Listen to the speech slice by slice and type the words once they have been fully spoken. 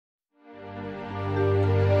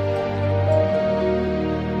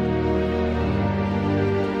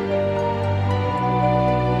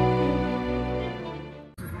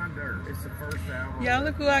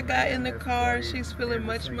Look who I got in the car. She's feeling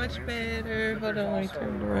much better. Hold on, let me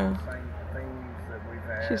turn it around.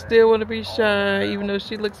 She still want to be shy, even though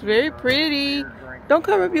she looks very pretty. Don't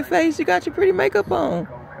cover up your face. You got your pretty makeup on.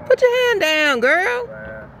 Put your hand down, girl.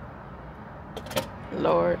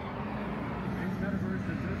 Lord.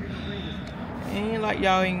 Ain't like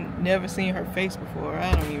y'all ain't never seen her face before.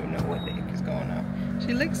 I don't even know what the heck is going on.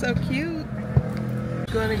 She looks so cute.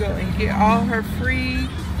 Gonna go and get all her free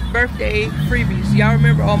birthday freebies. Y'all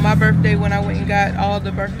remember on my birthday when I went and got all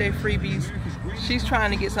the birthday freebies? She's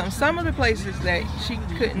trying to get some of the places that she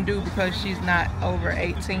couldn't do because she's not over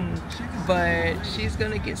 18, but she's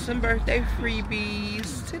gonna get some birthday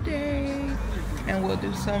freebies today, and we'll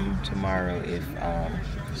do some tomorrow if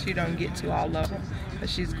she don't get to all of them. But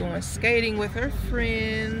she's going skating with her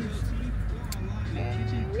friends,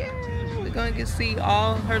 and yeah, we're gonna get to see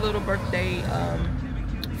all her little birthday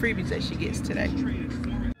freebies that she gets today.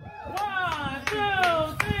 1, 2,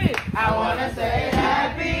 3. I wanna say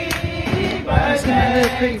happy birthday my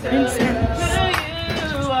little pretty princess.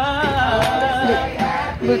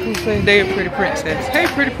 Look who's saying they a pretty princess. Hey,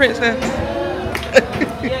 pretty princess.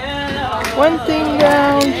 One thing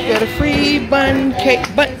down, she got a free bunt cake,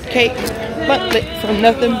 buntlet from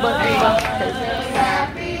Nothing But Cake.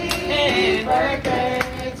 Happy birthday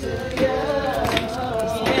to you.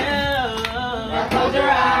 Close your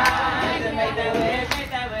eyes and make that wish,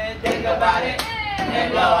 think about it,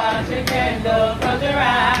 and blow out your candle. Close your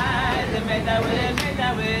eyes and make that wish,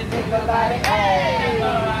 think about it, and blow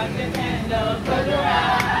out your candle. Close your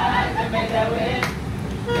eyes and make that wish,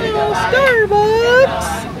 think about Starbucks.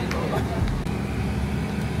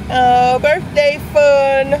 Oh, birthday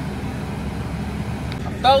fun.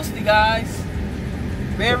 I'm thirsty, guys.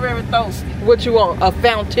 Very thirsty. What you want? A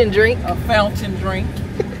fountain drink? A fountain drink.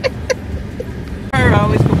 Her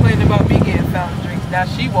always complaining about me getting fountain drinks. Now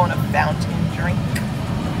she want a fountain drink.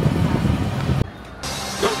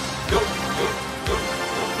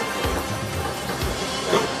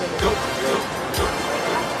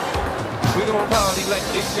 We gon' party like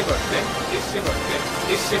it's your birthday, it's your birthday,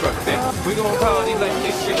 it's your birthday. We gon' party like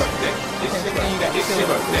it's your birthday, it's your birthday, it's your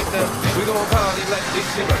birthday. We gon' party like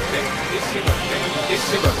it's your birthday, it's your birthday, it's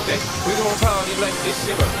your birthday. We gon' party like it's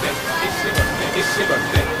your birthday, it's your birthday, it's your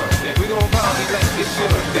birthday. We gon' party like it's your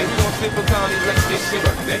birthday. We gon' sip a party like it's your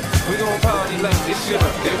birthday. We gon' party like it's your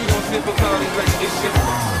birthday. We gon' sip a party like it's your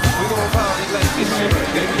birthday. We gon' party like it's your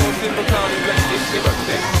birthday. We gon' sip a party like it's your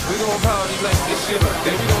birthday. We gon' party like it's your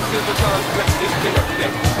birthday. We gon' sip a party like it's your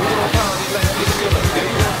birthday. We gon' party like it's your birthday.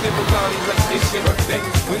 We gon' sip a party like it's your birthday.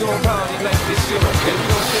 We gon' party like it's your birthday. We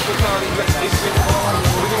gon' sip a party like it's your birthday.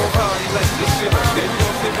 We gon' party like it's your birthday. We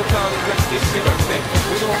gon' sip a party like it's your birthday.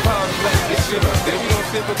 We gon' party like it's your birthday. We gon'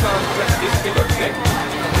 sip a party like it's your birthday.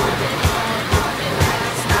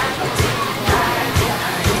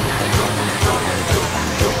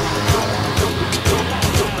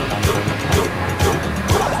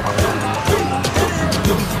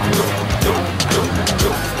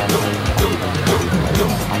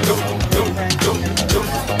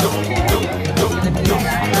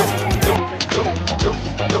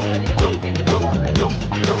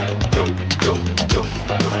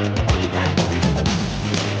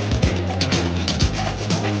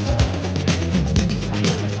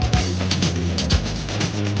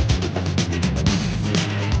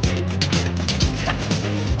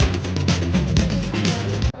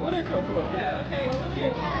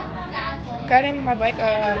 Got in my bike. I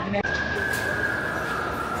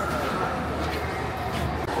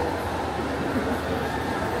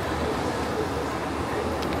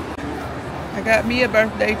got me a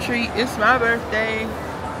birthday treat. It's my birthday.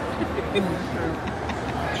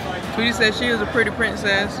 Tweety said she was a pretty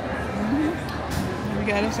princess. We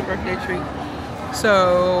got us a birthday treat.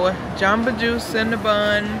 So, Jamba Juice in the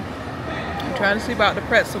bun. I'm trying to see about the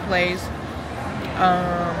pretzel place.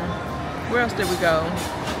 Where else did we go?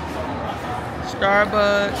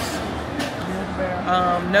 Starbucks.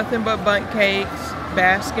 Nothing But Bundt Cakes.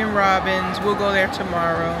 Baskin Robbins. We'll go there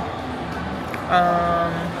tomorrow.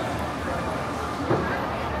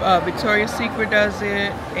 Victoria's Secret does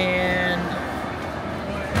it, and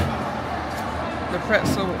the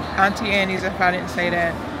pretzel, Auntie Annie's, if I didn't say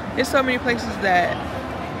that. There's so many places that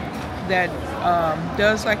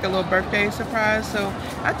does like a little birthday surprise, so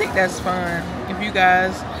I think that's fun. If you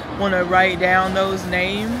guys want to write down those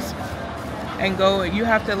names and go, you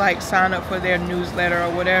have to like sign up for their newsletter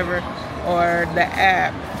or whatever, or the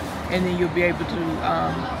app, and then you'll be able to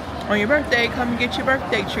on your birthday come and get your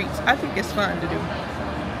birthday treats. I think it's fun to do.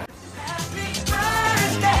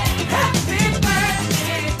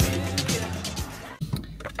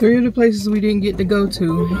 3 of the places we didn't get to go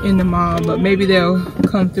to in the mall, but maybe they'll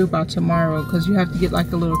come through by tomorrow because you have to get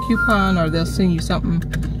like a little coupon or they'll send you something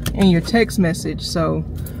in your text message. So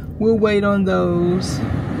we'll wait on those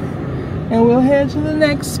and we'll head to the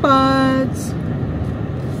next spots.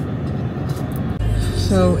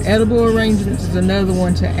 So edible arrangements is another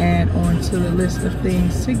one to add on to the list of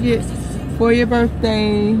things to get for your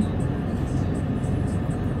birthday.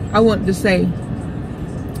 I wanted to say,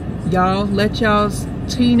 y'all, let y'all's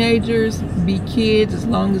teenagers be kids as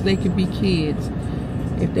long as they can be kids.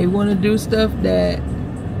 If they want to do stuff that,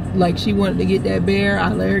 like she wanted to get that bear,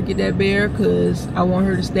 I let her get that bear because I want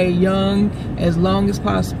her to stay young as long as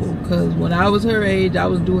possible. Because when I was her age, I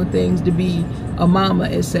was doing things to be a mama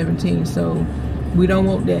at 17. So we don't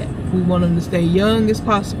want that. We want them to stay young as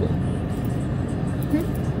possible.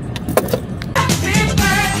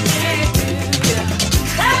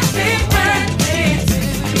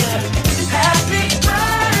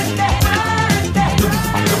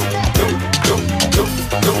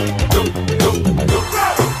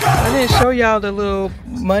 I didn't show y'all the little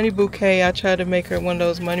money bouquet. I tried to make her one of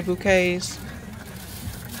those money bouquets.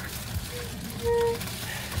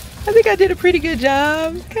 I think I did a pretty good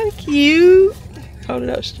job. Kind of cute. Hold it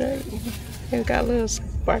up straight. It's got little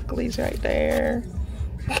sparklies right there.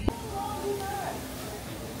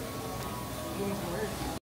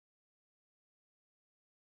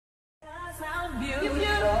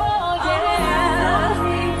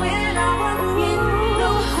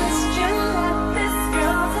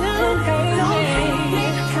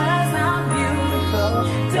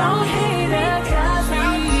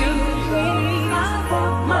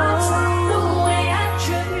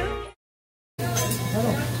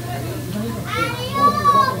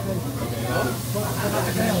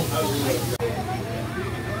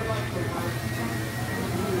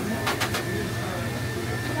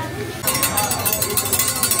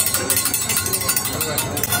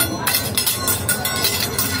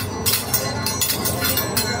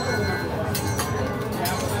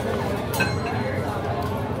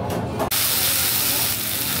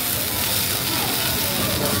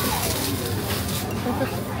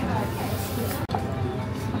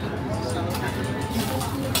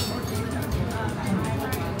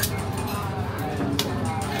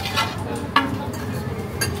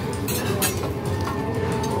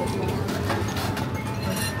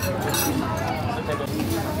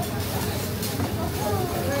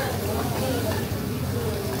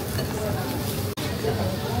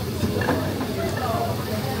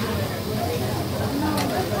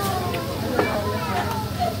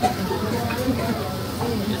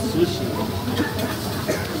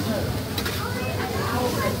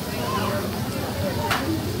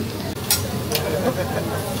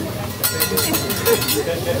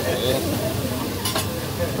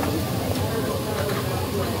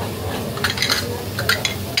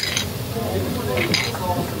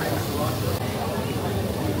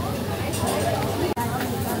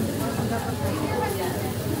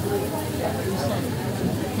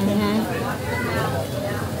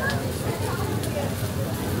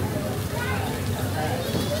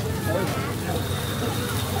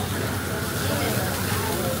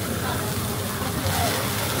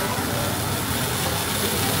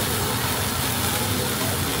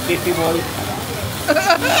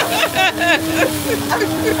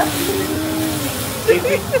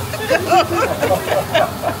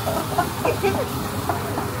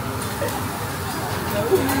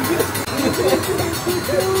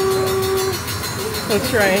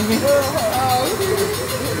 That's right.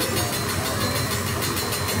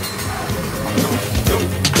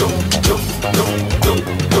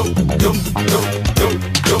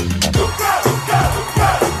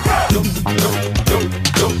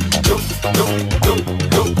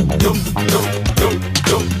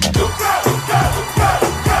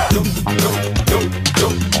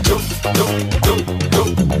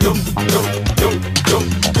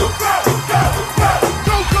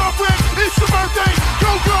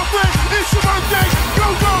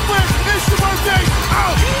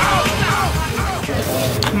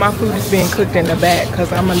 My food is being cooked in the back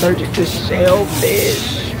because I'm allergic to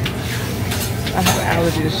shellfish. I have an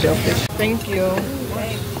allergy to shellfish. Thank you.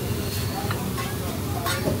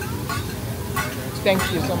 Thank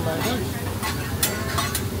you so much.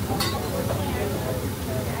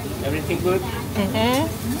 Everything good? Mm-hmm.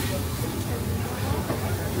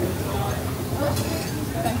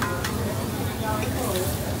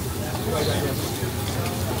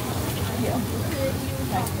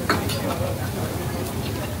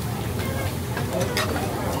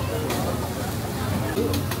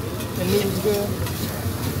 The meat is good.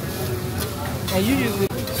 And you usually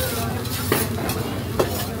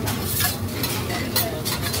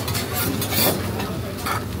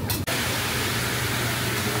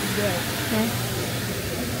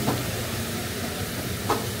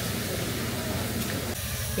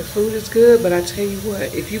The food is good, but I tell you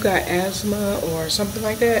what, if you got asthma or something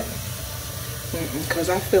like that, because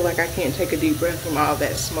I feel like I can't take a deep breath from all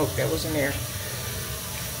that smoke that was in there.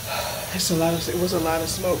 It was a lot of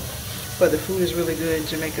smoke, but the food is really good.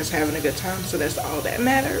 Jamaica's having a good time, so that's all that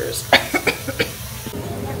matters.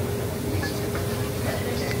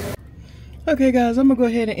 Okay, guys, I'm gonna go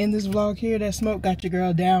ahead and end this vlog here. That smoke got your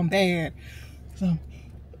girl down bad. So,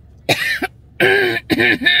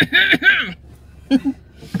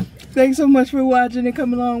 thanks so much for watching and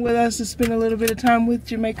coming along with us to spend a little bit of time with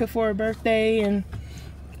Jamaica for her birthday and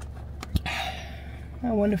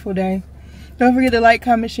a wonderful day. Don't forget to like,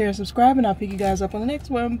 comment, share, and subscribe, and I'll pick you guys up on the next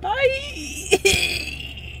one. Bye!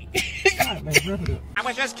 I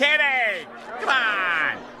was just kidding! Come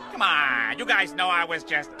on! Come on! You guys know I was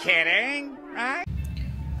just kidding, right?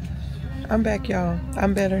 I'm back, y'all.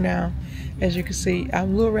 I'm better now. As you can see,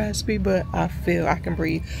 I'm a little raspy, but I feel I can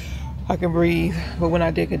breathe. I can breathe, but when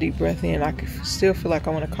I take a deep breath in, I can still feel like I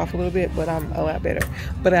want to cough a little bit, but I'm a lot better.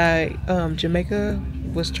 But Jamaica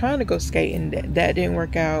was trying to go skating. That didn't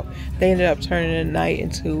work out. They ended up turning the night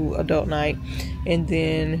into adult night, and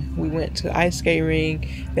then we went to ice skating rink.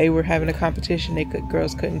 They were having a competition.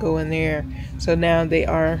 Girls couldn't go in there, so now they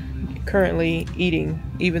are currently eating,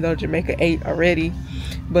 even though Jamaica ate already,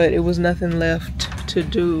 but it was nothing left to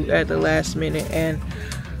do at the last minute, and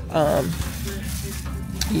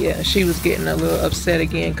yeah, she was getting a little upset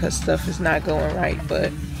again because stuff is not going right,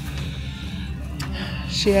 but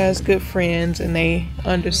she has good friends and they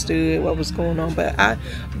understood what was going on. But I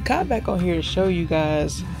got back on here to show you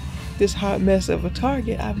guys this hot mess of a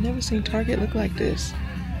Target. I've never seen Target look like this.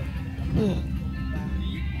 Look.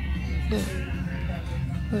 Look.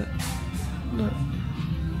 Look. Look.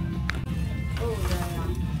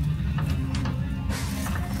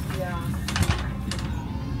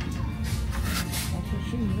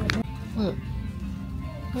 Look,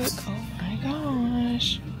 look, oh my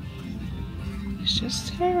gosh, it's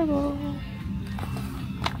just terrible.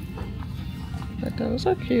 But those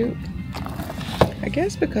are cute. I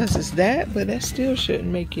guess because it's that, but that still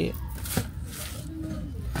shouldn't make it.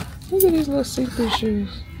 Look at these little see-through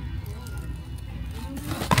shoes.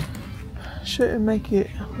 Shouldn't make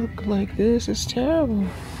it look like this. It's terrible.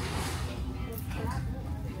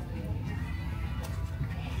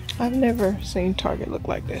 I've never seen Target look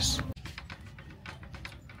like this.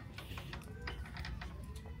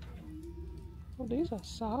 Oh, these are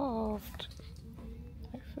soft.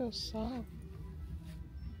 They feel soft.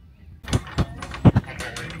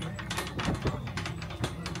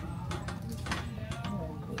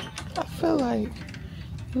 I feel like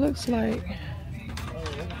it looks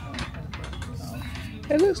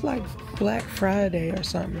like Black Friday or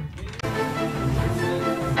something.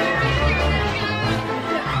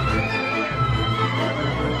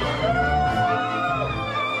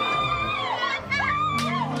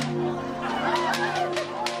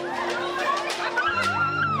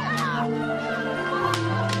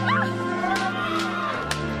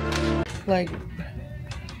 Like,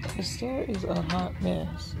 the store is a hot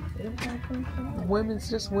mess.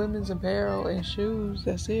 Just women's apparel and shoes,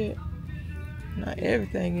 that's it. Not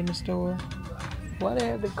everything in the store. Why they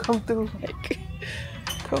have to come through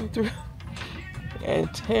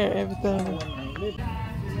and tear everything?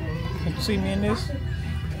 Can you see me in this?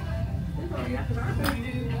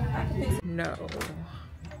 No.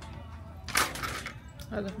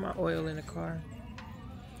 I left my oil in the car.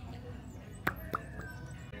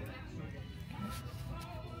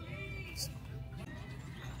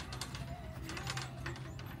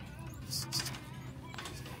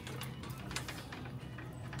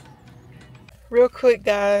 Real quick,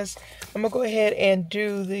 guys, I'm gonna go ahead and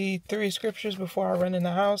do the 3 scriptures before I run in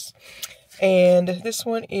the house. And this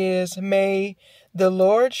one is, may the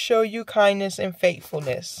Lord show you kindness and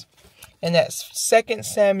faithfulness. And that's 2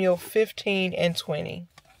 Samuel 15:20.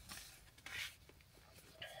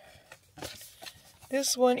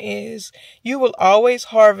 This one is, you will always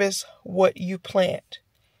harvest what you plant.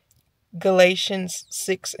 Galatians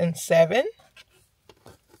 6:7.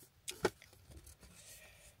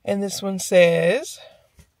 And this one says,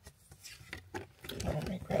 let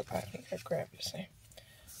me grab, I think I grabbed this thing.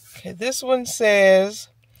 Okay, this one says,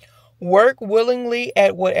 work willingly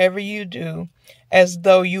at whatever you do, as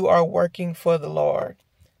though you are working for the Lord.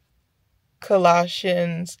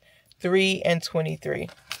 Colossians 3:23.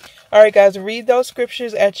 All right, guys, read those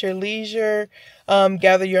scriptures at your leisure.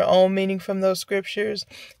 Gather your own meaning from those scriptures.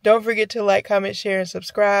 Don't forget to like, comment, share, and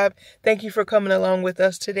subscribe. Thank you for coming along with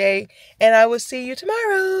us today, and I will see you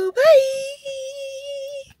tomorrow. Bye.